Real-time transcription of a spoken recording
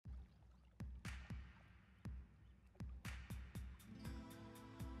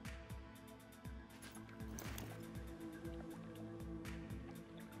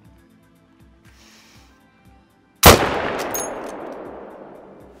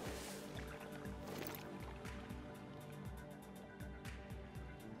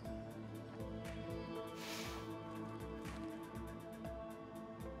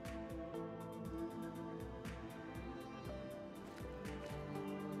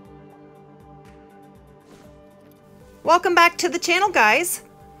Welcome back to the channel, guys.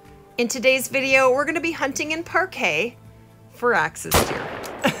 In today's video, we're going to be hunting in Parquet for axis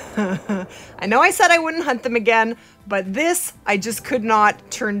deer. I know I said I wouldn't hunt them again, but this I just could not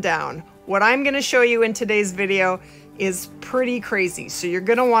turn down. What I'm going to show you in today's video is pretty crazy, so you're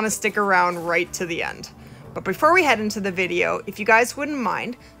going to want to stick around right to the end. But before we head into the video, if you guys wouldn't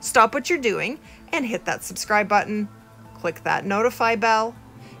mind, stop what you're doing and hit that subscribe button, click that notify bell,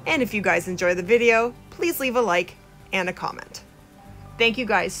 and if you guys enjoy the video, please leave a like and a comment. Thank you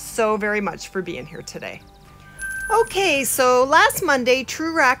guys so very much for being here today. Okay, so last Monday,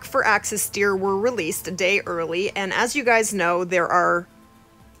 True Rack for Axis Deer were released a day early, and as you guys know, there are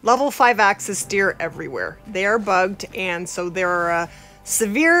level 5 axis deer everywhere. They are bugged, and so there are a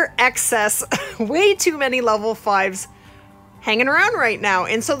severe excess, way too many level 5s hanging around right now,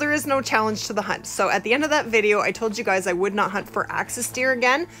 and so there is no challenge to the hunt. So at the end of that video, I told you guys I would not hunt for axis deer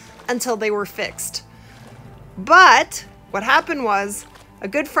again until they were fixed. But what happened was, a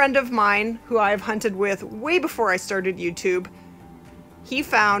good friend of mine who I've hunted with way before I started YouTube, he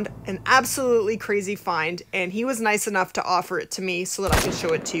found an absolutely crazy find, and he was nice enough to offer it to me so that I could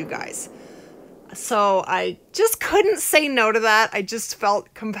show it to you guys. So I just couldn't say no to that. I just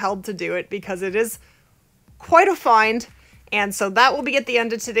felt compelled to do it because it is quite a find. And so that will be at the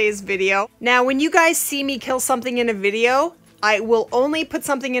end of today's video. Now, when you guys see me kill something in a video, I will only put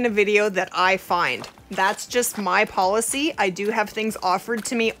something in a video that I find. That's just my policy. I do have things offered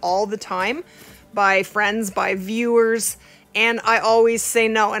to me all the time by friends, by viewers, and I always say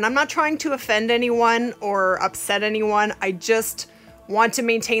no. And I'm not trying to offend anyone or upset anyone. I just want to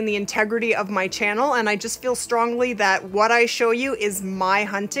maintain the integrity of my channel, and I just feel strongly that what I show you is my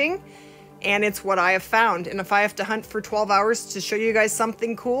hunting, and it's what I have found. And if I have to hunt for 12 hours to show you guys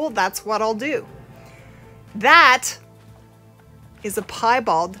something cool, that's what I'll do. That is a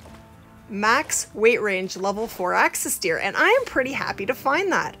piebald max weight range level 4 axis deer, and I am pretty happy to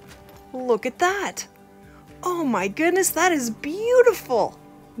find that. Look at that. Oh my goodness, that is beautiful.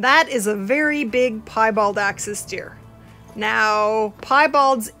 That is a very big piebald axis deer. Now,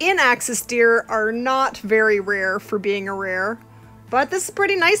 piebalds in axis deer are not very rare for being a rare, but this is a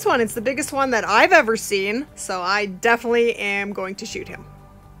pretty nice one. It's the biggest one that I've ever seen, so I definitely am going to shoot him.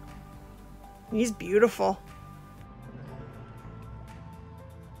 He's beautiful.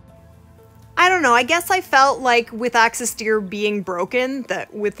 I don't know, I guess I felt like with axis deer being broken,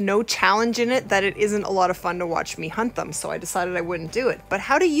 that with no challenge in it, that it isn't a lot of fun to watch me hunt them, so I decided I wouldn't do it. But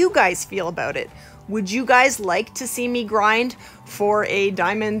how do you guys feel about it? Would you guys like to see me grind for a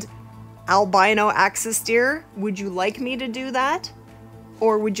diamond albino axis deer? Would you like me to do that?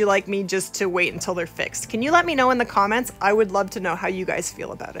 Or would you like me just to wait until they're fixed? Can you let me know in the comments? I would love to know how you guys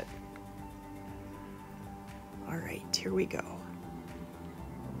feel about it. All right, here we go.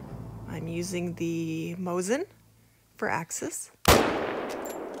 I'm using the Mosin for axis.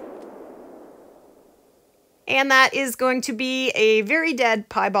 And that is going to be a very dead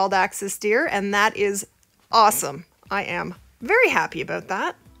piebald axis deer, and that is awesome. I am very happy about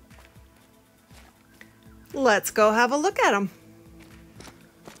that. Let's go have a look at them.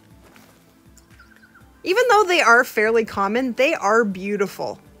 Even though they are fairly common, they are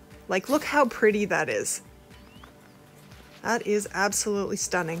beautiful. Like, look how pretty that is. That is absolutely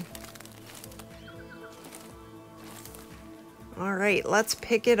stunning. All right, let's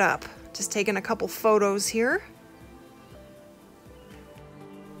pick it up. Just taking a couple photos here.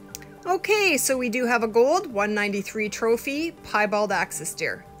 Okay, so we do have a gold 193 trophy piebald axis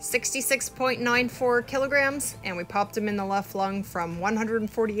deer, 66.94 kilograms, and we popped him in the left lung from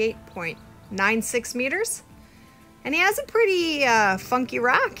 148.96 meters. And he has a pretty funky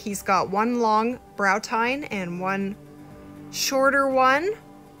rack. He's got one long brow tine and one shorter one.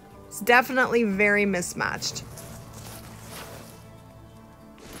 It's definitely very mismatched.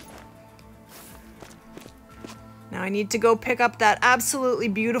 Now I need to go pick up that absolutely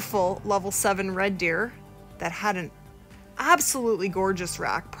beautiful level 7 red deer that had an absolutely gorgeous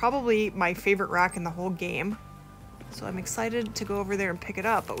rack, probably my favorite rack in the whole game. So I'm excited to go over there and pick it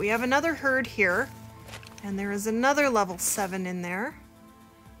up. But we have another herd here, and there is another level 7 in there.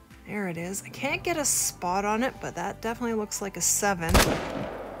 There it is. I can't get a spot on it, but that definitely looks like a 7.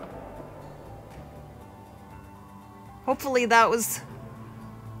 Hopefully that was,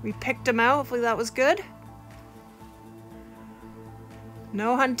 we picked him out. Hopefully that was good.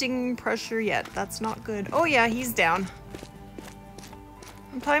 No hunting pressure yet. That's not good. Oh yeah, he's down.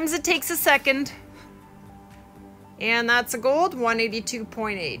 Sometimes it takes a second. And that's a gold,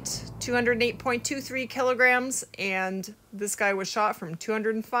 182.8. 208.23 kilograms, and this guy was shot from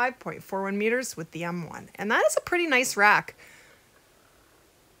 205.41 meters with the M1. And that is a pretty nice rack.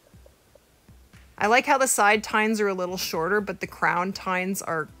 I like how the side tines are a little shorter, but the crown tines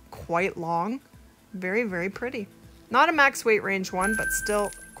are quite long. Very, very pretty. Not a max weight range one, but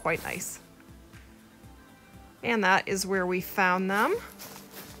still quite nice. And that is where we found them.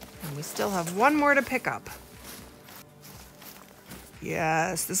 And we still have one more to pick up.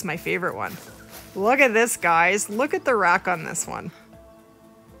 Yes, this is my favorite one. Look at this, guys. Look at the rack on this one.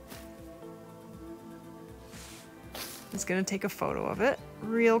 I'm just gonna take a photo of it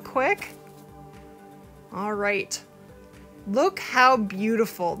real quick. All right. Look how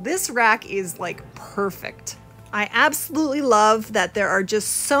beautiful. This rack is like perfect. I absolutely love that there are just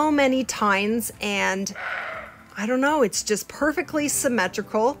so many tines, and I don't know, it's just perfectly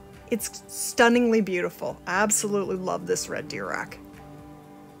symmetrical. It's stunningly beautiful. I absolutely love this red deer rack.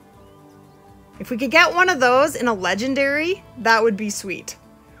 If we could get one of those in a legendary, that would be sweet.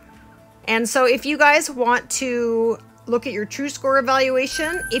 And so if you guys want to look at your true score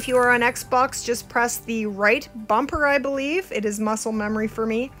evaluation, if you are on Xbox, just press the right bumper, I believe. It is muscle memory for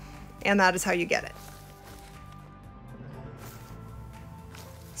me, and that is how you get it.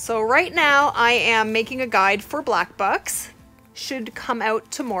 So right now I am making a guide for black bucks. Should come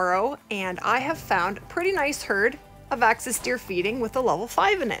out tomorrow, and I have found a pretty nice herd of axis deer feeding with a level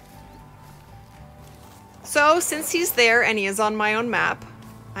 5 in it. So since he's there and he is on my own map,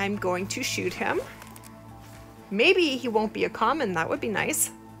 I'm going to shoot him. Maybe he won't be a common, that would be nice.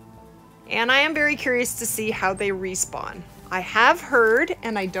 And I am very curious to see how they respawn. I have heard,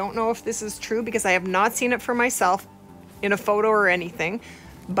 and I don't know if this is true because I have not seen it for myself in a photo or anything,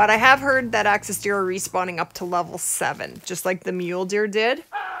 but I have heard that axis deer are respawning up to level 7, just like the mule deer did.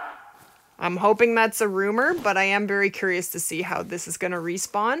 I'm hoping that's a rumor, but I am very curious to see how this is going to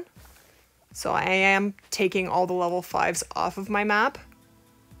respawn. So I am taking all the level 5s off of my map.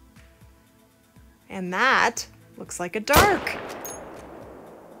 And that looks like a dark.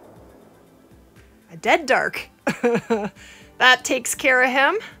 A dead dark. That takes care of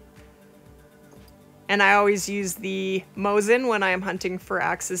him. And I always use the Mosin when I am hunting for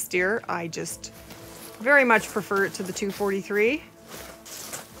axis deer. I just very much prefer it to the 243.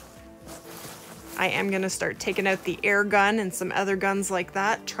 I am going to start taking out the air gun and some other guns like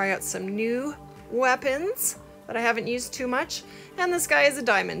that. Try out some new weapons that I haven't used too much. And this guy is a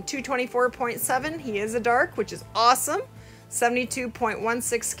diamond, 224.7. He is a dark, which is awesome.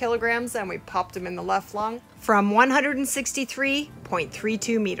 72.16 kilograms, and we popped him in the left lung from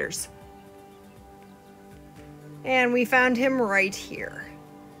 163.32 meters. And we found him right here.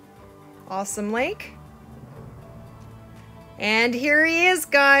 Awesome lake. And here he is,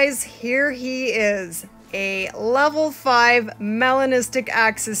 guys. Here he is. A level 5 melanistic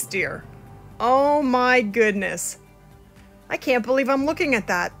axis deer. Oh my goodness. I can't believe I'm looking at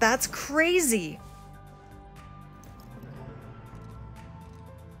that. That's crazy.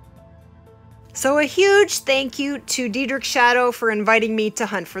 So a huge thank you to Diedrich Shadow for inviting me to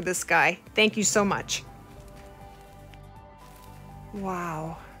hunt for this guy. Thank you so much.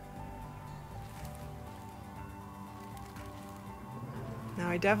 Wow. Now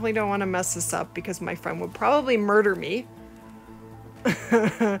I definitely don't want to mess this up because my friend would probably murder me.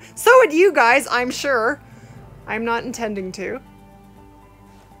 So would you guys, I'm sure. I'm not intending to.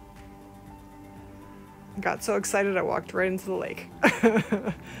 I got so excited I walked right into the lake.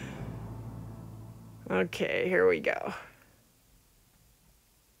 Okay, here we go.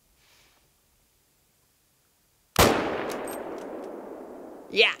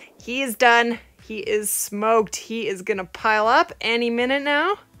 Yeah, he is done. He is smoked. He is gonna pile up any minute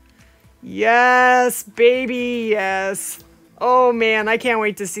now. Yes, baby, yes. Oh man, I can't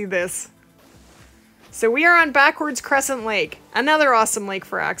wait to see this. So we are on Backwards Crescent Lake, another awesome lake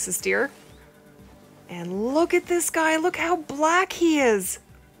for axis deer. And look at this guy, look how black he is.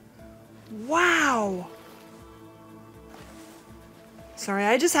 Wow. Sorry,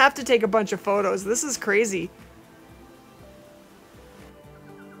 I just have to take a bunch of photos. This is crazy.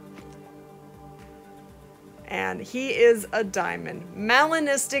 And he is a diamond.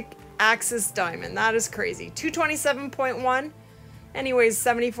 Melanistic axis diamond. That is crazy. 227.1. And he weighs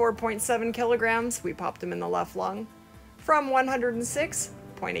 74.7 kilograms. We popped him in the left lung from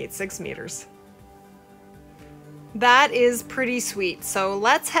 106.86 meters. That is pretty sweet. So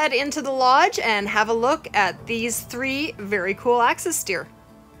let's head into the lodge and have a look at these 3 very cool axis deer.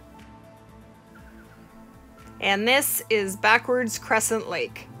 And this is Backwards Crescent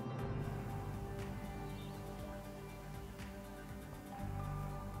Lake.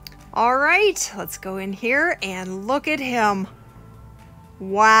 All right, let's go in here and look at him.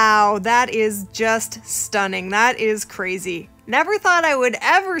 Wow, that is just stunning. That is crazy. Never thought I would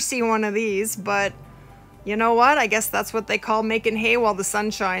ever see one of these, but you know what? I guess that's what they call making hay while the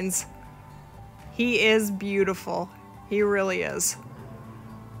sun shines. He is beautiful. He really is.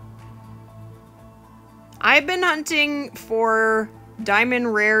 I've been hunting for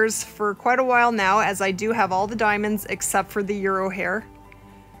diamond rares for quite a while now, as I do have all the diamonds except for the Euro hair.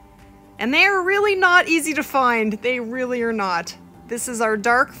 And they are really not easy to find. They really are not. This is our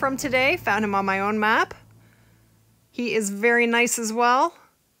dark from today. Found him on my own map. He is very nice as well.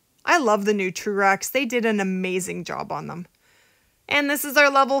 I love the new True Racks. They did an amazing job on them. And this is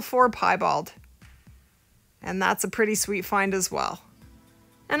our level 4 piebald. And that's a pretty sweet find as well.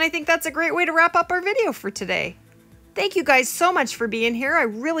 And I think that's a great way to wrap up our video for today. Thank you guys so much for being here. I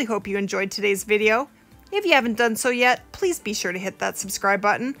really hope you enjoyed today's video. If you haven't done so yet, please be sure to hit that subscribe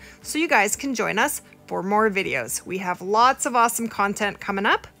button so you guys can join us for more videos. We have lots of awesome content coming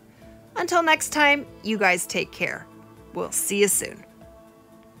up. Until next time, you guys take care. We'll see you soon.